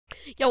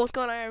Yo, what's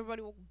going on,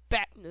 everybody? Welcome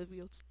back to the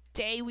video.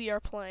 Today we are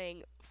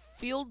playing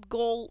Field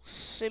Goal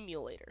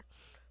Simulator.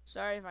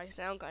 Sorry if I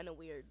sound kind of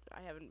weird.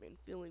 I haven't been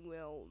feeling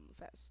well in the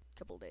past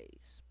couple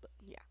days, but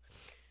yeah.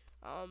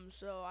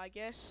 So I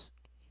guess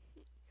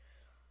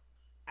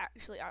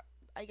actually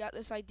I got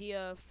this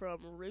idea from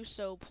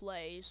Russo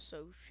Plays.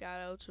 So shout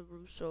out to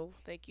Russo.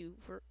 Thank you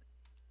for.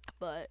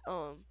 But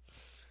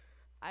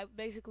I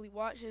basically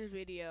watch this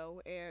video,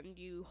 and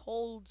you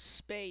hold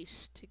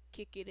space to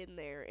kick it in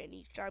there, and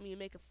each time you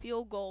make a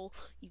field goal,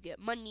 you get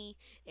money,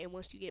 and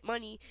once you get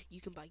money, you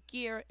can buy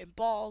gear and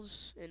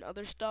balls and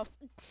other stuff,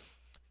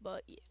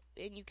 but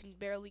and you can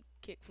barely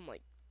kick from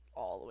like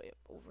all the way up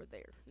over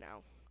there.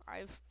 Now,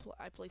 I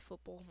play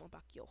football in my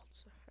backyard.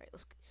 So, all right,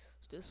 let's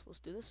do this. Let's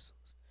do this.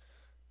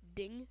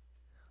 Ding,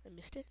 I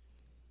missed it.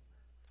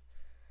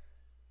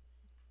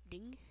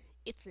 Ding,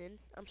 it's in.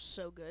 I'm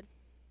so good.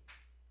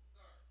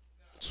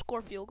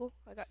 Score field goal.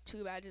 I got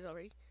 2 badges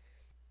already.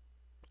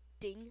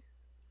 Ding.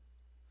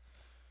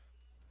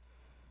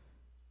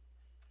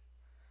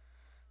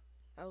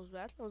 That was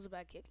bad. That was a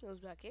bad kick. That was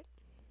a bad kick.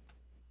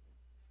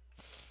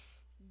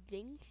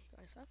 Ding.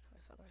 I suck. I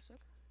suck. I suck.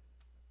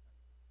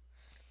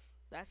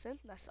 That's in.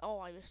 That's. Oh,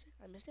 I missed it.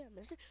 I missed it. I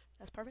missed it.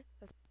 That's perfect.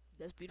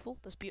 That's beautiful.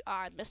 That's beautiful.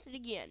 I missed it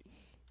again.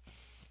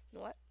 You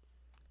know what?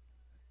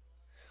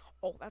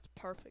 Oh, that's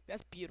perfect.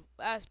 That's beautiful.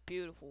 That's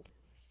beautiful.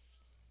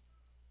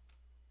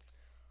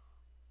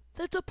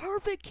 That's a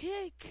perfect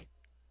kick.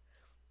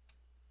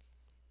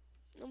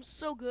 I'm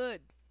so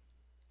good.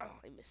 Oh,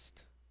 I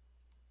missed.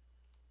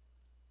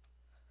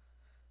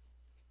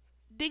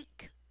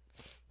 Dink.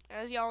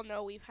 As y'all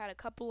know, we've had a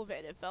couple of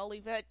NFL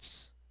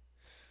events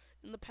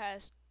in the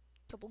past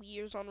couple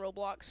years on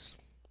Roblox.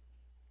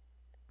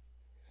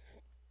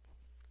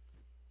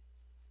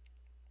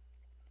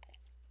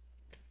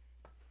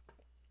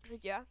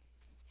 Yeah.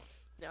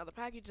 Now, the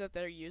package that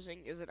they're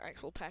using is an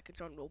actual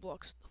package on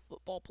Roblox, the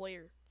football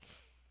player.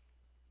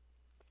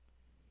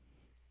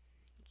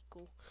 It's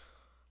cool.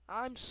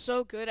 I'm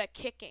so good at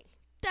kicking.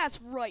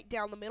 That's right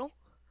down the middle.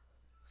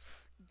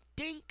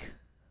 Dink.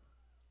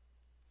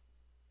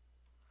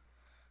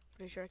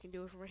 Pretty sure I can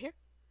do it from right here.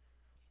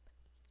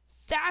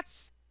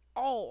 That's.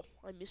 Oh,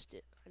 I missed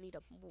it. I need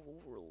to move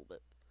over a little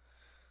bit.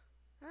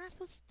 That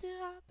was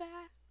still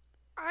bad.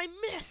 I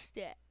missed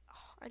it.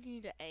 Oh, I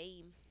need to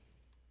aim.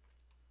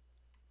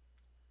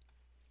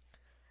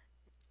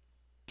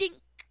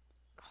 Dink.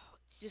 Oh,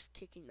 it's just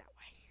kicking that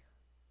way.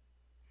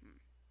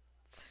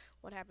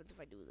 What happens if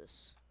I do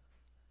this?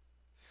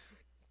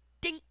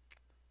 Dink.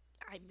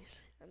 I miss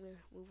it. I'm going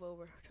to move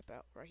over to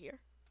about right here.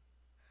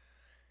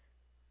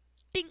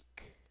 Dink.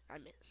 I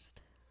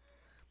missed.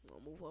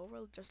 We'll move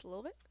over just a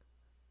little bit.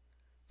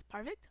 It's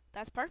perfect.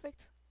 That's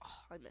perfect.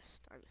 Oh, I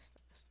missed. I missed.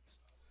 I missed.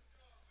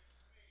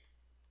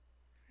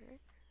 Okay.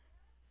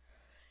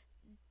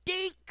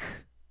 Dink.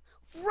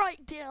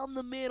 Right down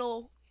the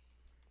middle.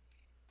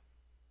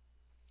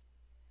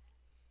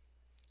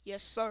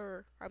 Yes,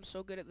 sir. I'm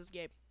so good at this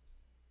game.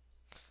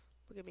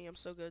 Look at me. I'm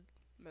so good.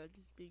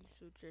 Imagine being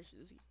so trash at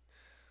this game.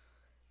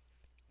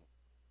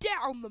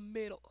 Down the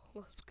middle.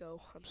 Let's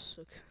go. I'm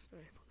so good.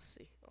 Alright, let's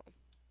see.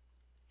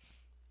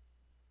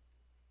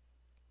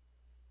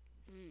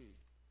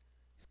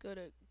 Let's go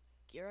to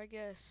gear, I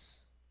guess.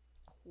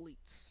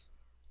 Cleats.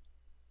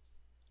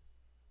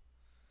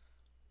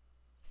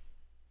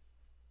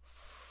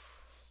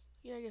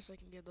 Yeah, I guess I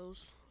can get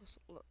those. Looks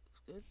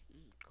good.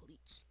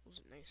 Cleats.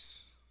 Those are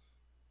nice.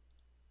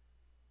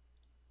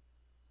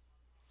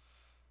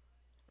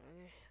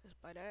 Okay, let's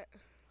buy that.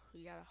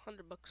 We got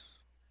 $100.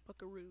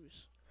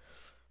 Buckaroos.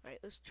 Alright,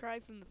 let's try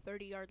from the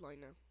 30-yard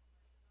line now.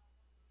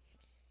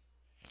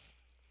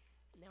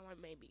 Now I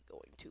may be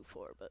going too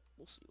far, but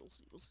we'll see, we'll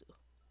see, we'll see.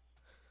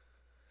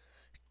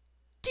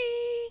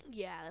 Ding!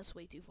 Yeah, that's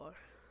way too far.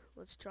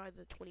 Let's try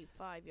the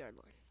 25-yard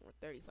line. Or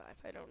 35,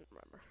 I don't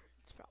remember.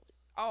 It's probably...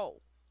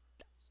 Oh!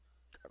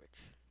 That's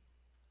garbage.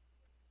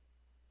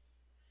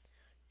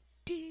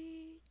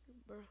 Ding!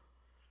 Bro,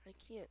 I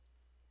can't.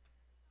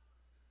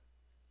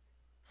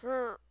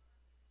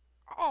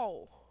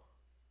 Oh!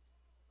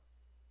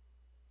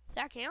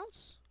 That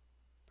counts?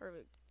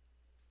 Perfect.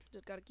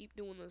 Just gotta keep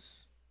doing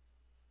this.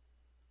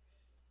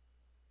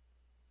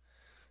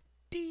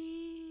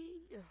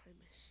 Ding! Oh, I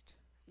missed.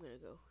 I'm gonna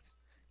go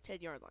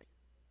 10-yard line.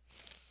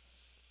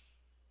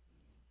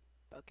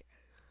 Okay.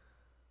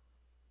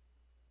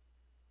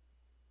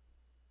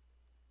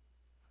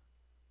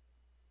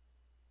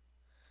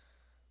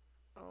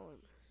 Oh, I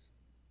missed.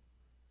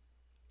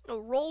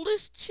 Oh,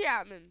 Roldis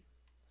Chapman.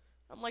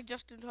 I'm like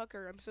Justin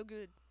Tucker. I'm so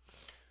good.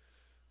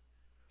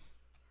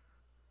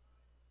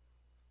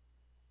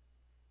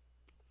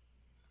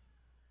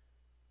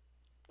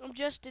 I'm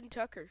Justin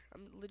Tucker.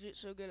 I'm legit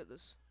so good at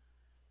this.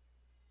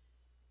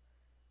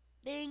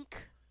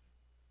 Dink.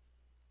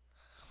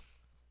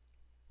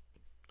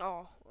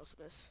 Oh, what's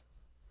this?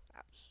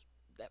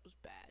 That was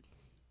bad.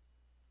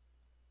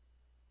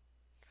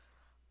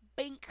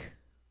 Bink.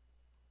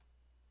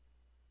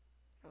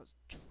 That was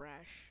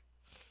trash.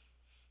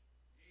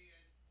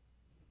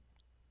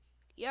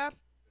 Yeah.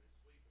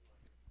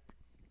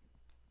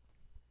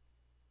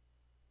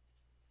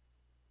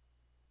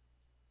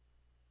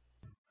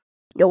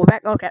 Yo, we're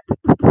back. Okay.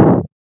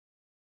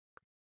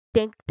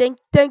 Ding, ding,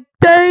 ding,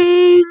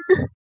 ding.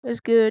 That's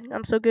good.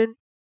 I'm so good.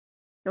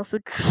 You're so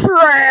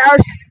trash.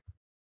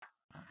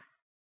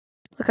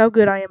 Look how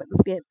good I am at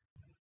this game.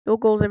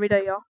 Field goals every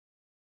day, y'all.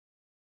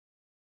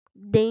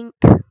 Dink.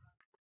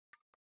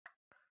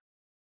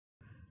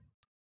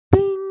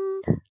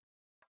 Ding.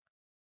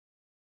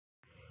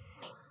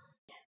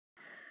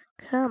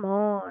 Come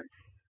on.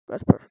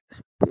 That's perfect.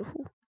 That's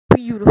beautiful.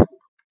 Beautiful.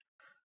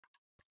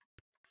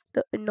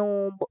 The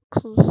no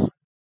boxers.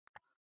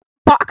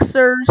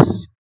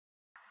 Boxers.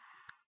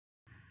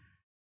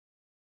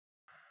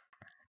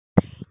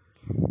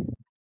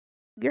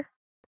 Your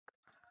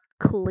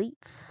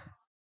cleats.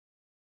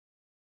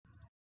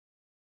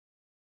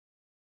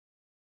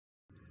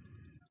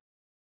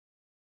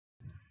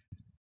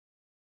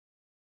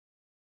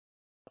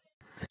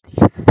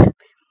 $57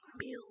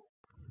 million.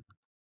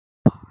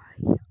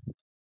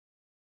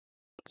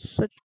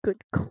 Such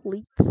good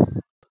cleats.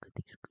 Look at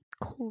these good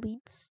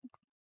cleats.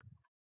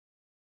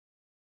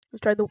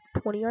 Let's try the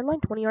 20-yard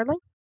line. 20-yard line.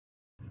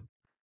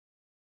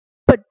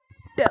 But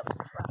that was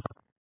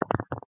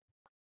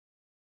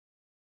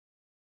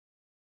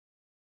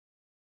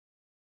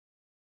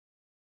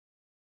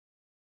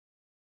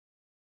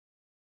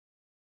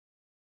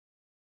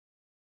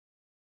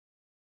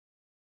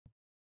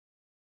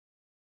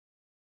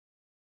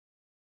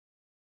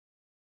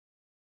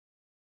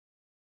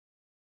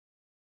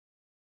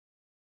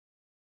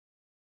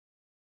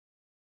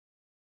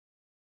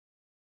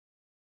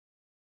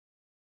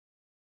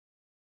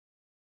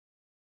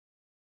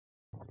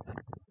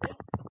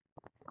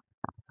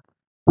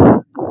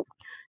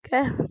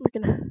okay. We're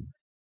gonna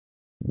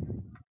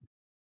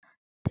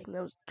take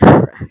those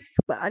trash.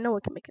 But I know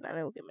we can make it. I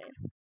know we can make it.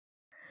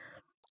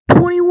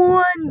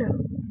 21.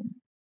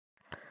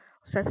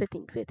 Let's try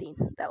 15. 15.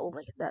 That will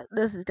make it. That.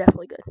 This is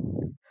definitely good.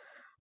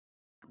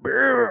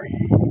 Brr.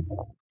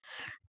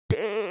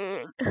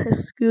 Dang.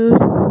 That's good.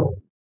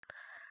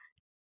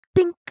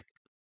 Dink.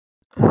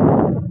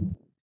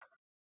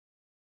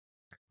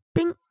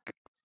 Dink.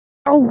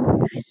 Oh,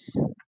 nice.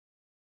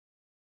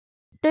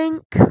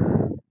 Dink.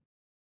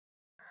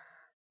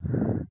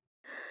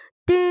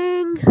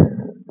 Ding.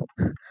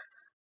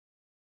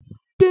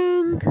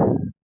 Ding.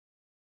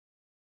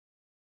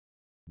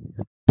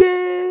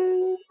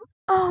 Ding.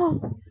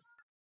 Oh.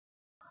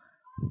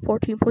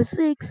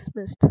 14.6.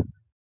 Missed.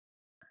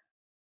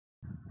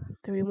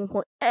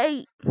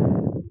 31.8.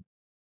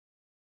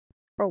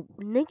 Bro,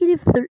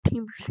 negative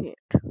 13%.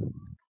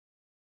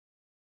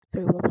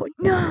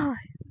 31.9.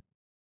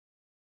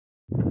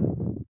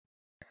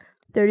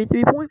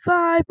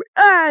 33.5.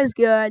 Ah, it's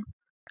good.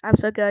 I'm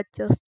so good.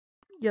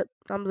 Yep,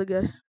 I'm the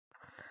guess.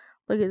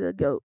 Look at the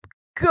goat.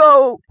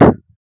 Goat!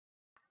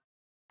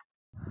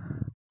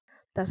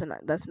 That's no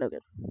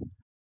good.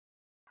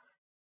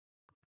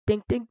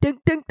 Ding, ding, ding,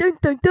 ding, ding,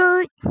 ding,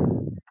 ding.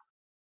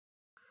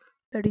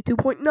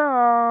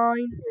 32.9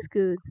 is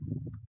good.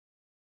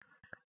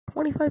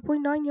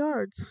 25.9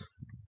 yards.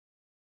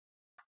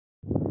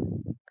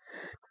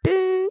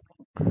 Ding!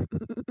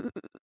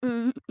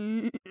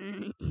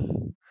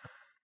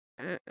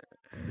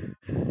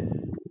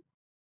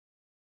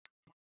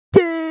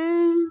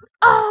 Ding!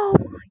 Oh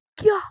my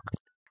god!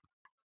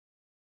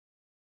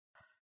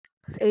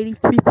 That's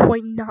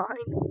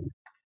 83.9.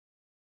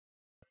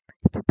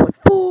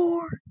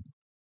 2.4.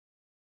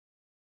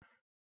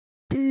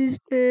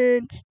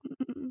 Distance.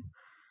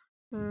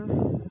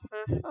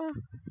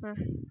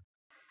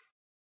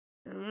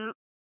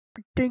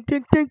 Ding, ding,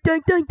 ding, ding,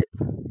 ding, ding.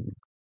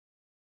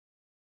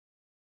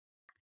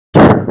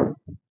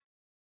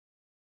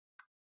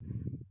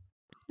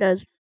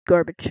 That's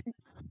garbage.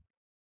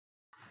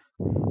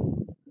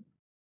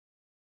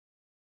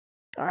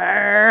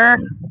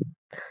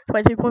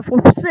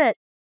 23.4%.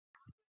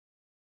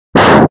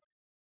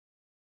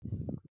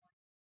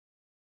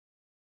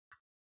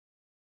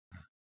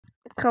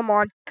 Come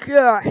on,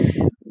 gosh.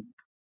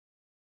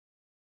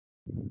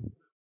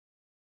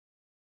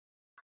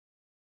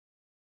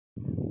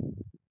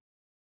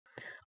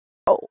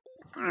 Oh.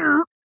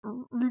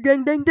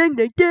 Ding, ding, ding,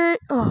 ding, ding.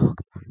 Oh,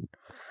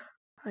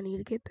 I need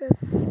to get that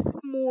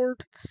more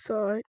to the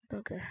side.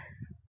 Okay.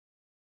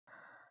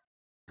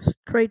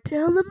 Straight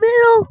down the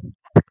middle.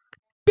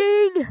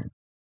 Ding.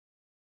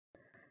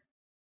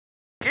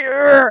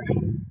 Ding.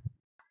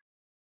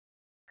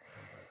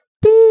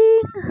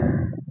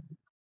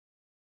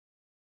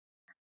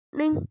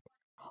 Ding.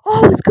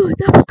 Oh, it's good.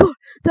 That was good.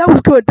 That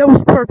was good. That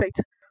was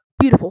perfect.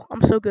 Beautiful.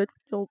 I'm so good.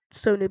 So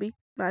newbie.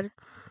 Imagine.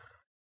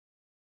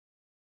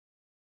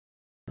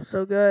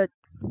 So good.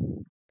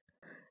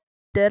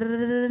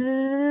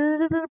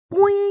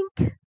 Boink.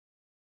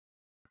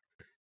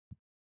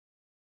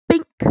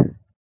 Bink.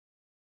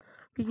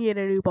 We can get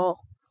a new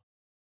ball.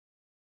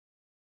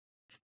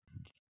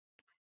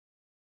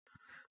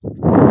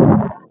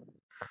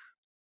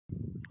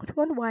 Which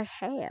one do I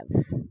have?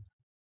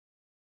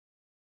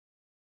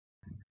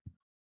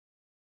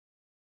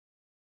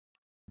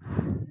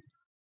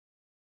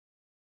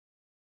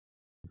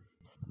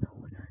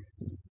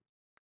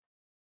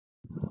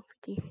 No,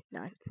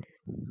 59.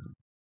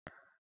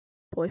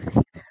 Boy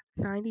faked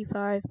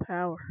 95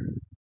 power.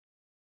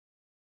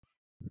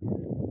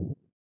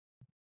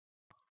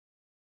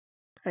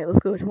 Alright, let's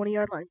go.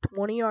 20-yard line.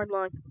 20-yard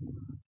line.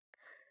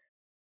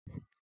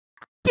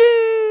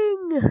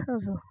 Ding! That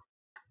was a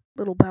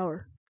little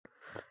power.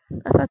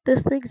 I thought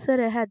this thing said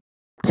it had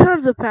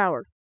tons of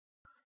power.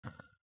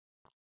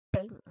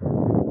 Dang.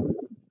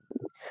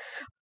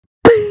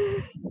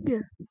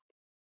 Bing!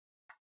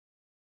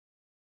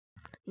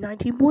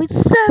 19.7.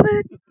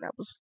 That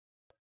was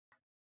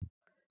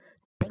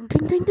ding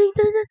ding ding ding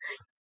ding.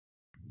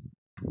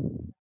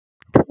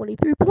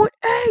 23.8.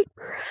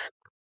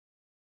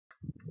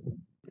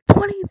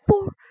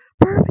 24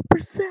 perfect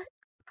percent.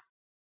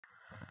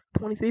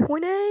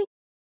 23.8.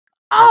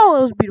 Oh,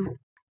 that was beautiful.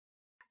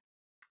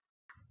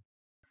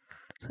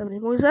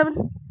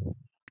 17.7.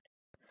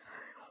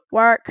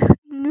 Work.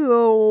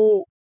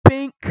 No.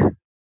 Pink.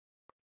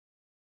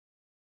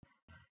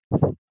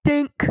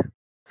 Dink.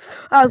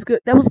 That was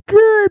good. That was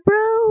good,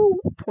 bro.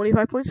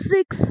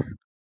 25.6.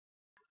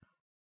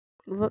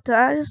 Move up to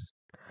eyes.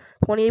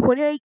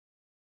 28.8.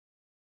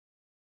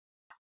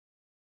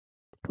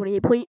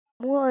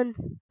 28.1.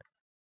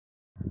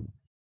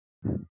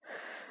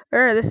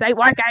 This ain't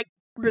working.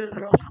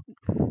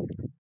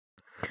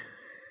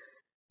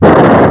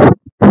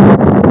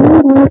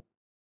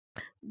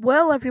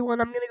 Well,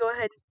 everyone, I'm going to go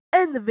ahead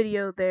and end the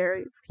video there.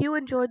 If you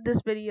enjoyed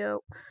this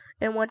video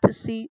and want to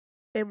see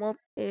and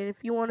if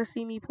you want to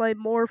see me play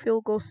more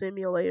Field Goal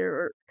Simulator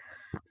or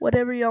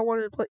whatever y'all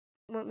want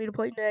me to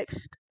play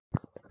next,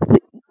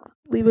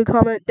 leave a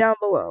comment down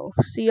below.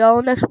 See y'all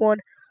in the next one.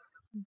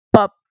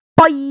 Bye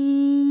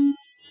bye.